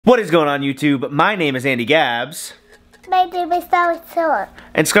What is going on, YouTube? My name is Andy Gabbs. My name is Scarlette Storm.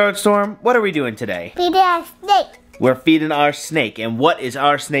 And Scarlette Storm, what are we doing today? Feeding our snake. We're feeding our snake. And what is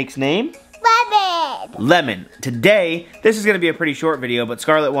our snake's name? Lemon. Lemon. Today, this is going to be a pretty short video, but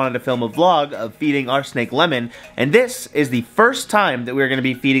Scarlette wanted to film a vlog of feeding our snake Lemon. And this is the first time that we're going to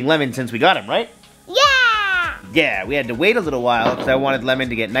be feeding Lemon since we got him, right? Yeah, we had to wait a little while because I wanted Lemon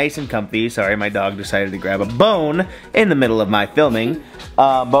to get nice and comfy. Sorry, my dog decided to grab a bone in the middle of my filming.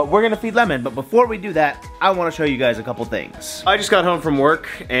 But we're gonna feed Lemon. But before we do that, I want to show you guys a couple things. I just got home from work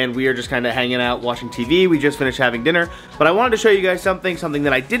and we are just kind of hanging out watching TV. We just finished having dinner. But I wanted to show you guys something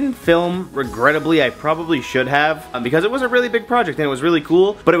that I didn't film. Regrettably, I probably should have because it was a really big project and it was really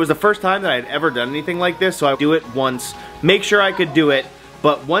cool. But it was the first time that I had ever done anything like this. So I do it once, make sure I could do it.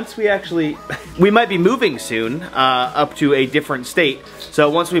 But once we might be moving soon up to a different state.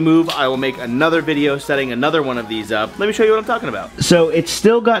 So once we move, I will make another video setting another one of these up. Let me show you what I'm talking about. So it's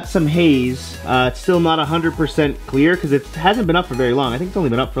still got some haze. It's still not 100% clear because it hasn't been up for very long. I think it's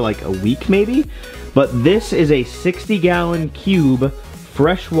only been up for like a week maybe. But this is a 60-gallon cube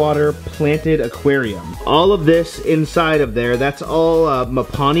freshwater planted aquarium. All of this inside of there, that's all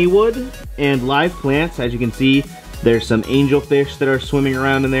mapani wood and live plants, as you can see. There's some angelfish that are swimming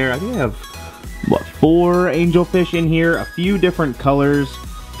around in there. I think I have, what, 4 angelfish in here, a few different colors.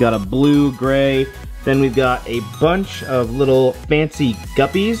 Got a blue, gray. Then we've got a bunch of little fancy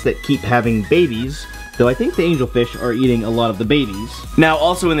guppies that keep having babies, though I think the angelfish are eating a lot of the babies. Now,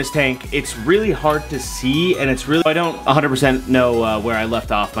 also in this tank, it's really hard to see, and I don't 100% know where I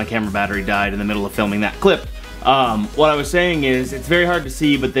left off. My camera battery died in the middle of filming that clip. What I was saying is, it's very hard to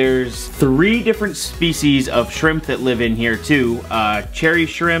see, but there's 3 different species of shrimp that live in here too. Cherry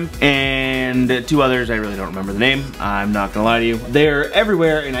shrimp and 2 others, I really don't remember the name. I'm not gonna lie to you. They're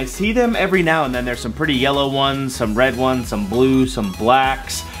everywhere and I see them every now and then. There's some pretty yellow ones, some red ones, some blue, some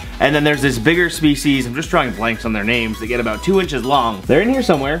blacks. And then there's this bigger species, I'm just drawing blanks on their names, they get about 2 inches long. They're in here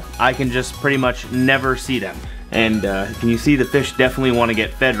somewhere. I can just pretty much never see them. And can you see the fish definitely want to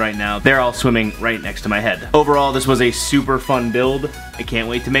get fed right now? They're all swimming right next to my head. Overall, this was a super fun build. I can't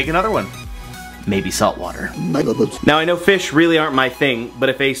wait to make another one. Maybe saltwater. Now I know fish really aren't my thing, but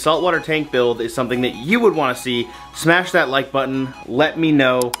if a saltwater tank build is something that you would want to see, smash that like button, let me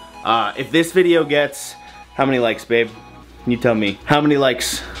know. If this video gets, how many likes, babe? Can you tell me? How many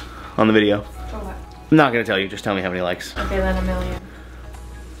likes on the video? For what? I'm not gonna tell you, just tell me how many likes. Okay, then 1 million.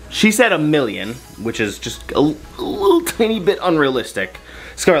 She said 1 million, which is just a little tiny bit unrealistic.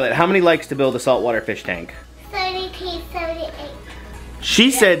 Scarlette, how many likes to build a saltwater fish tank? 1778.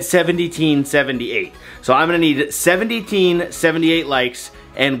 She said 1778. So I'm gonna need 1778 likes,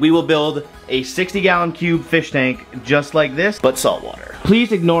 and we will build a 60-gallon cube fish tank just like this, but saltwater.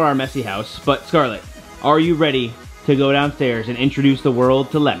 Please ignore our messy house, but Scarlette, are you ready to go downstairs and introduce the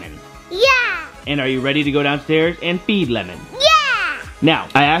world to Lemon? Yeah. And are you ready to go downstairs and feed Lemon? Yeah. Now,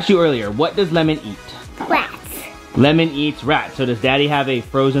 I asked you earlier, what does Lemon eat? Rats. Lemon eats rats. So does Daddy have a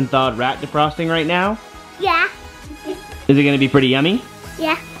frozen thawed rat defrosting right now? Yeah. Is it gonna be pretty yummy?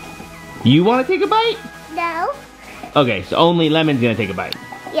 Yeah. You wanna take a bite? No. Okay, so only Lemon's gonna take a bite.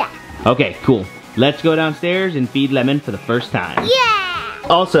 Yeah. Okay, cool. Let's go downstairs and feed Lemon for the first time. Yeah.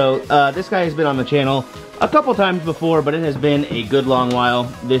 Also, this guy has been on the channel a couple times before, but it has been a good long while.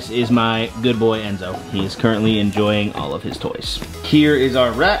 This is my good boy Enzo. He is currently enjoying all of his toys. Here is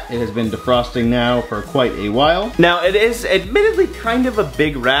our rat. It has been defrosting now for quite a while. Now it is admittedly kind of a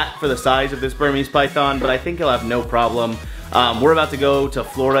big rat for the size of this Burmese python, but I think he'll have no problem. We're about to go to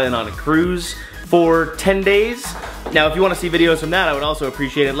Florida and on a cruise for 10 days. Now if you want to see videos from that, I would also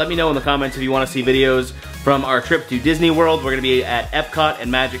appreciate it. Let me know in the comments if you want to see videos from our trip to Disney World. We're going to be at Epcot and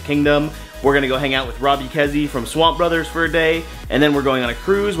Magic Kingdom. We're gonna go hang out with Robbie Kesey from Swamp Brothers for a day, and then we're going on a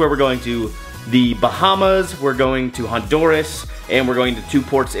cruise where we're going to the Bahamas, we're going to Honduras, and we're going to 2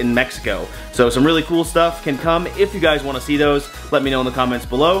 ports in Mexico. So some really cool stuff can come. If you guys wanna see those, let me know in the comments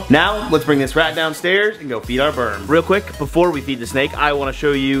below. Now, let's bring this rat downstairs and go feed our berm. Real quick, before we feed the snake, I wanna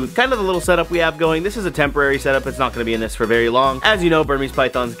show you kind of the little setup we have going. This is a temporary setup, it's not gonna be in this for very long. As you know, Burmese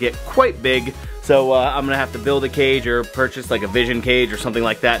pythons get quite big, so I'm gonna have to build a cage or purchase like a vision cage or something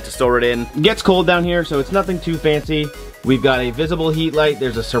like that to store it in. It gets cold down here, so it's nothing too fancy. We've got a visible heat light.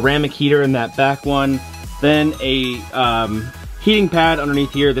 There's a ceramic heater in that back one. Then a heating pad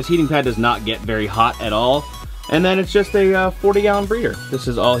underneath here. This heating pad does not get very hot at all. And then it's just a 40-gallon breeder. This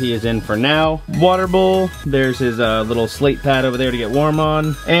is all he is in for now. Water bowl. There's his little slate pad over there to get warm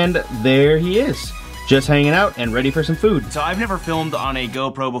on. And there he is. Just hanging out and ready for some food. So I've never filmed on a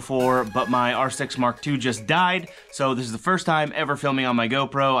GoPro before, but my R6 Mark II just died. So this is the first time ever filming on my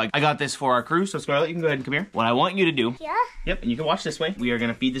GoPro. I got this for our crew. So Scarlette, you can go ahead and come here. What I want you to do. Yeah? Yep, and you can watch this way. We are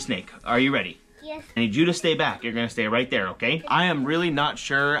gonna feed the snake. Are you ready? Yes. I need you to stay back. You're gonna stay right there, okay? I am really not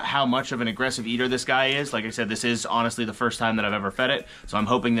sure how much of an aggressive eater this guy is. Like I said, this is honestly the first time that I've ever fed it, so I'm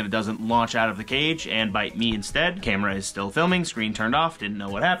hoping that it doesn't launch out of the cage and bite me instead. Camera is still filming, screen turned off, didn't know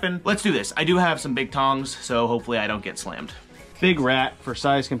what happened. Let's do this. I do have some big tongs, so hopefully I don't get slammed. Big rat, for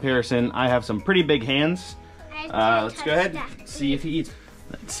size comparison, I have some pretty big hands. Let's go ahead and see if he eats.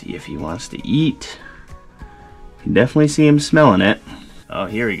 Let's see if he wants to eat. You can definitely see him smelling it. Oh,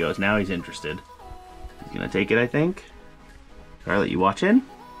 here he goes. Now he's interested. He's gonna take it, I think. Scarlette, you watching?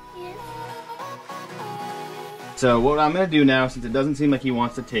 Yes. So what I'm gonna do now, since it doesn't seem like he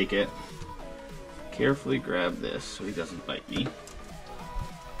wants to take it, carefully grab this so he doesn't bite me.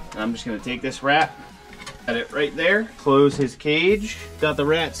 I'm just gonna take this rat, set it right there, close his cage. Got the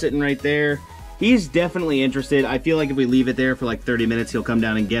rat sitting right there. He's definitely interested. I feel like if we leave it there for like 30 minutes, he'll come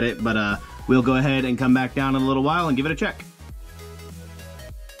down and get it, but we'll go ahead and come back down in a little while and give it a check.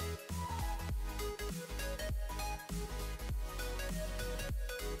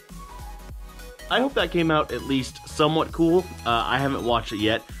 I hope that came out at least somewhat cool. I haven't watched it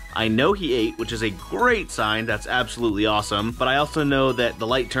yet. I know he ate, which is a great sign. That's absolutely awesome. But I also know that the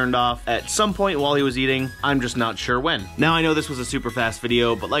light turned off at some point while he was eating. I'm just not sure when. Now I know this was a super fast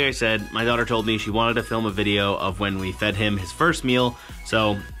video, but like I said, my daughter told me she wanted to film a video of when we fed him his first meal.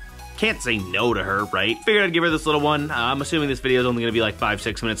 So can't say no to her, right? Figured I'd give her this little one. I'm assuming this video is only gonna be like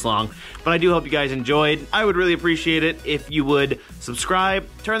 5-6 minutes long, but I do hope you guys enjoyed. I would really appreciate it if you would subscribe,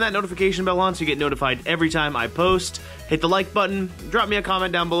 turn that notification bell on so you get notified every time I post. Hit the like button, drop me a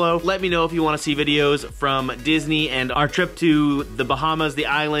comment down below. Let me know if you wanna see videos from Disney and our trip to the Bahamas, the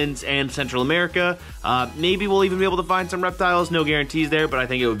islands, and Central America. Maybe we'll even be able to find some reptiles. No guarantees there, but I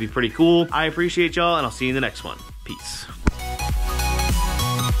think it would be pretty cool. I appreciate y'all, and I'll see you in the next one. Peace.